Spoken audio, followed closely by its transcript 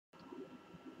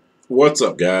What's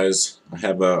up, guys? I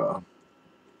have a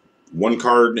one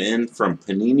card in from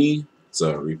Panini. It's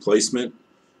a replacement.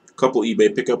 A couple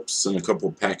eBay pickups and a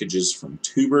couple packages from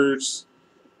tubers.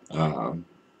 The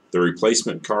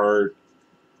replacement card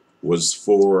was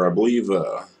for, I believe,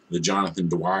 the Jonathan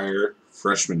Dwyer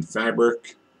freshman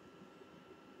fabric.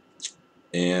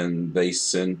 And they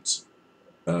sent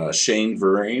Shane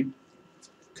Verrain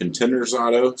contenders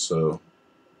auto, so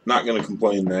not going to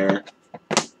complain there.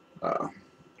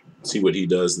 See what he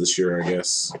does this year, I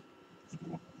guess.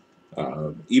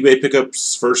 eBay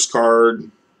pickups, first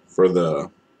card for the,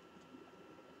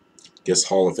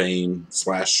 Hall of Fame /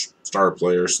 star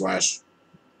player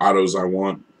 / autos I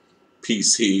want.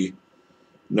 PC,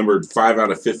 numbered 5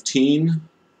 out of 15.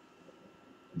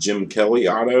 Jim Kelly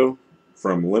auto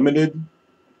from Limited.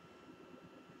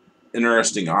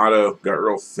 Interesting auto. Got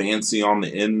real fancy on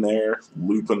the end there,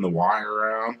 looping the wire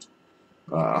around.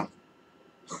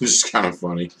 It's just kind of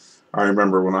funny. I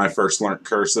remember when I first learned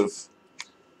cursive.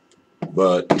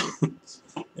 But,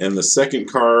 and the second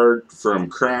card from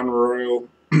Crown Royal,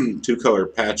 2-color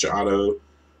patch auto,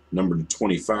 numbered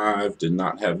 25, did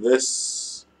not have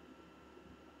this,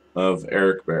 of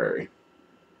Eric Berry.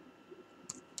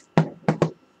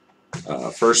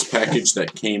 First package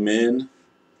that came in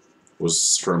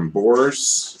was from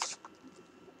Boris,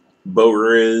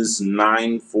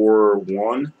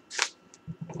 borizz941.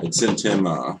 I sent him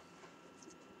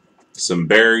some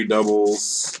Berry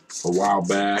doubles a while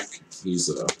back. He's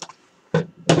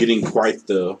getting quite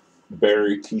the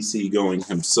Berry PC going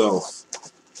himself,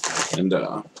 and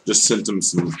just sent him a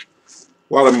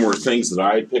lot of them were things that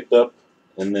I had picked up,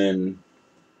 and then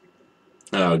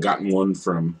gotten one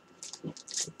from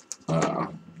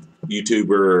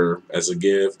YouTuber as a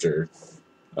gift, or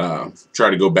try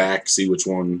to go back, see which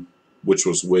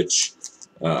was which.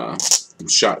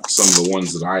 Shot some of the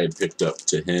ones that I had picked up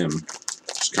to him,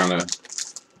 just kind of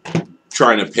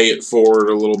trying to pay it forward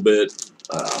a little bit.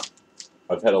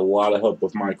 I've had a lot of help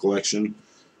with my collection.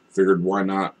 Figured why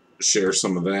not share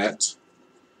some of that.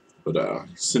 But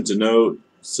he sent a note.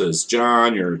 Says,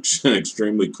 John, you're an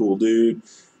extremely cool dude.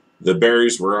 The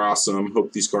berries were awesome.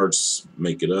 Hope these cards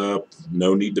make it up.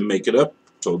 No need to make it up.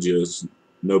 Told you it's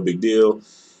no big deal.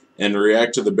 And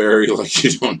react to the berry like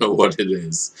you don't know what it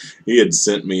is. He had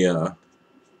sent me a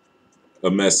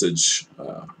message.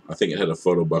 I think it had a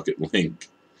photo bucket link,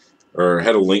 or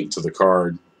had a link to the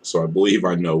card, so I believe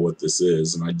I know what this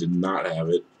is, and I did not have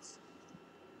it.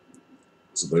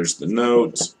 So there's the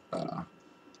note.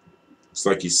 Looks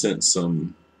like he sent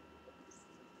some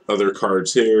other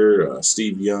cards here.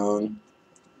 Steve Young.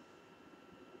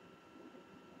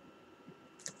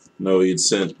 No, he had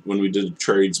sent, when we did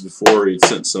trades before, he'd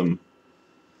sent some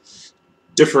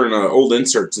different old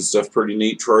inserts and stuff. Pretty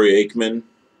neat. Troy Aikman.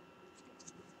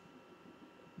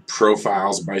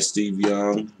 Profiles by Steve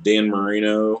Young. Dan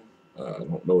Marino. I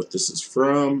don't know what this is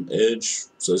from. Edge.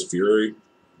 Says Fury.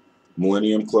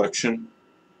 Millennium Collection.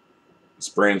 This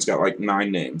brand's got like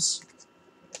 9 names.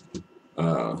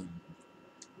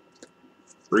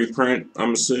 Reprint,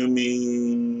 I'm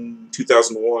assuming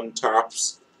 2001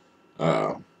 tops.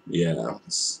 Yeah,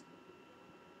 it's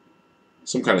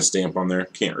some kind of stamp on there.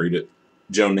 Can't read it.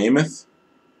 Joe Namath.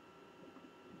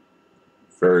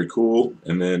 Very cool.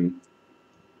 And then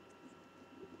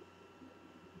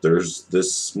there's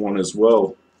this one as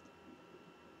well.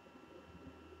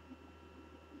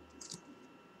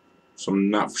 So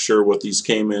I'm not sure what these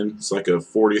came in. It's like a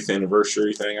 40th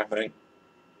anniversary thing, I think.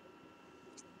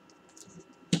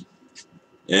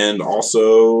 And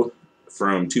also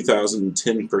from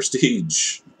 2010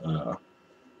 Prestige.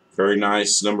 Very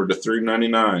nice, numbered to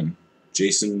 399.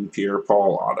 Jason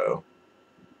Pierre-Paul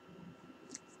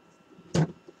auto.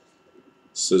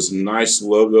 Says, nice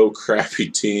logo,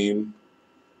 crappy team.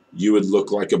 You would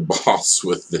look like a boss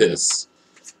with this.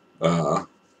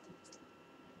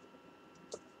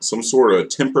 Some sort of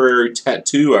temporary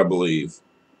tattoo, I believe.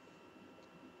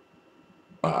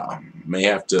 May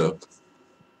have to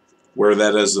wear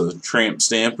that as a tramp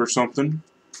stamp or something.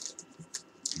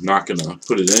 Not going to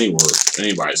put it anywhere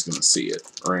anybody's going to see it.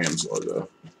 Rams logo.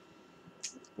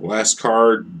 Last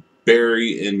card,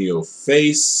 Berry in Your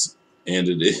Face. And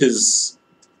it is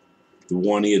the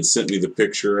one he had sent me the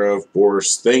picture of.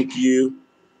 Boris, thank you.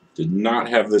 Did not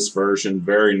have this version.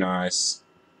 Very nice.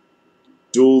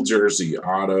 Dual jersey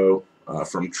auto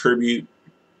from Tribute.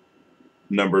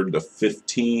 Numbered to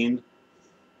 15.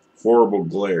 Horrible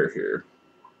glare here.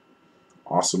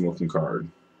 Awesome looking card.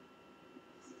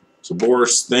 So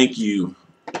Boris, thank you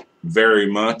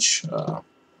very much.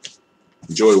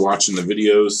 Enjoy watching the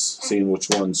videos, seeing which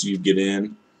ones you get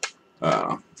in.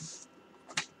 That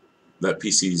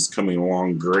PC is coming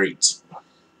along great.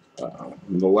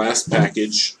 And the last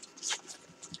package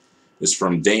is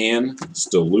from Dan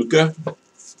Stluka.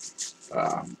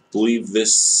 Believe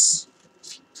this.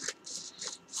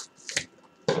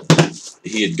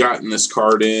 He had gotten this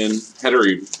card in, had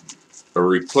a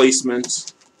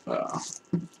replacement.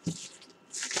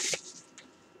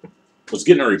 Was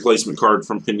getting a replacement card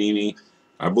from Panini.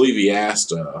 I believe he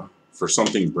asked for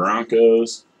something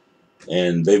Broncos,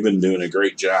 and they've been doing a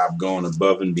great job going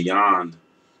above and beyond.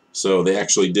 So they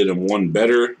actually did him one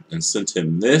better and sent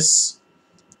him this,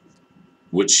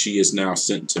 which he has now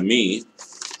sent to me. It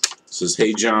says,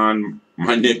 "Hey John,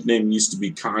 my nickname used to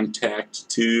be Contact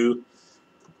 2,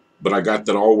 but I got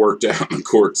that all worked out in the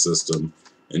court system.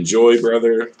 Enjoy,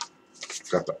 brother."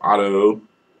 Got the auto.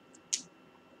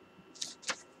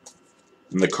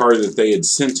 And the card that they had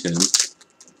sent him.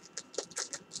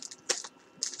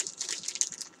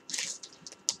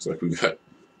 Looks like we got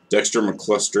Dexter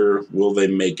McCluster, Will They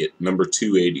Make It? Number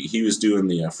 280. He was doing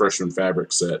the freshman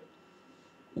fabric set.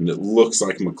 And it looks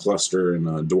like McCluster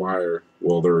and Dwyer.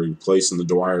 Well, they're replacing the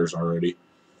Dwyers already.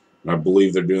 And I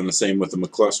believe they're doing the same with the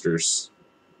McClusters.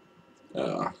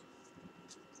 Will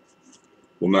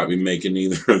not be making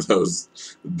either of those.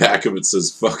 The back of it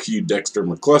says, "Fuck you, Dexter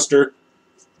McCluster.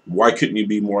 Why couldn't you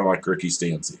be more like Ricky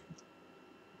Stancy?"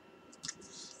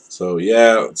 So,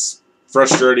 yeah, it's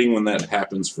frustrating when that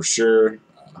happens for sure.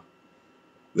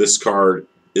 This card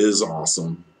is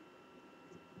awesome.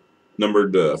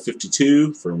 Numbered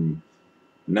 52 from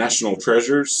National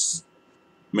Treasures.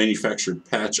 Manufactured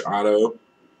patch auto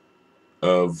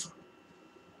of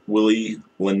Willie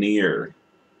Lanier.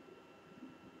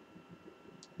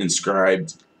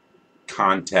 Inscribed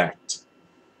Contact.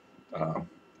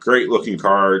 Great looking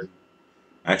card.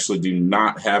 I actually do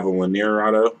not have a Lanier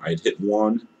auto. I had hit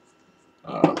one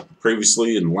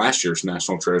previously in last year's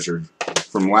National Treasure,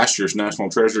 from last year's National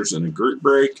Treasures in a group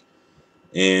break,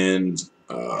 and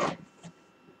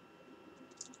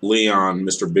Leon,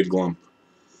 Mr. Big Lump,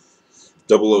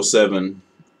 007,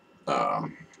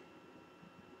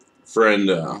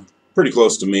 friend, pretty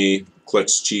close to me,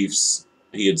 collects Chiefs.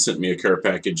 He had sent me a care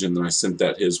package, and then I sent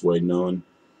that his way, knowing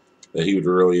that he would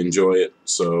really enjoy it.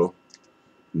 So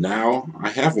now I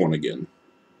have one again.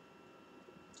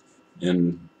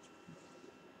 And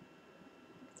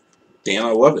Dan,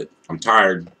 I love it. I'm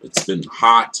tired. It's been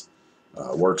hot.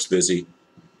 Work's busy.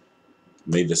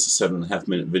 Made this a 7.5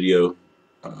 minute video.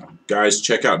 Guys,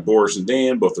 check out Boris and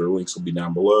Dan. Both their links will be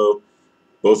down below.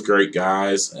 Both great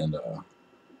guys, and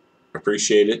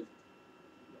appreciate it.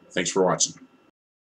 Thanks for watching.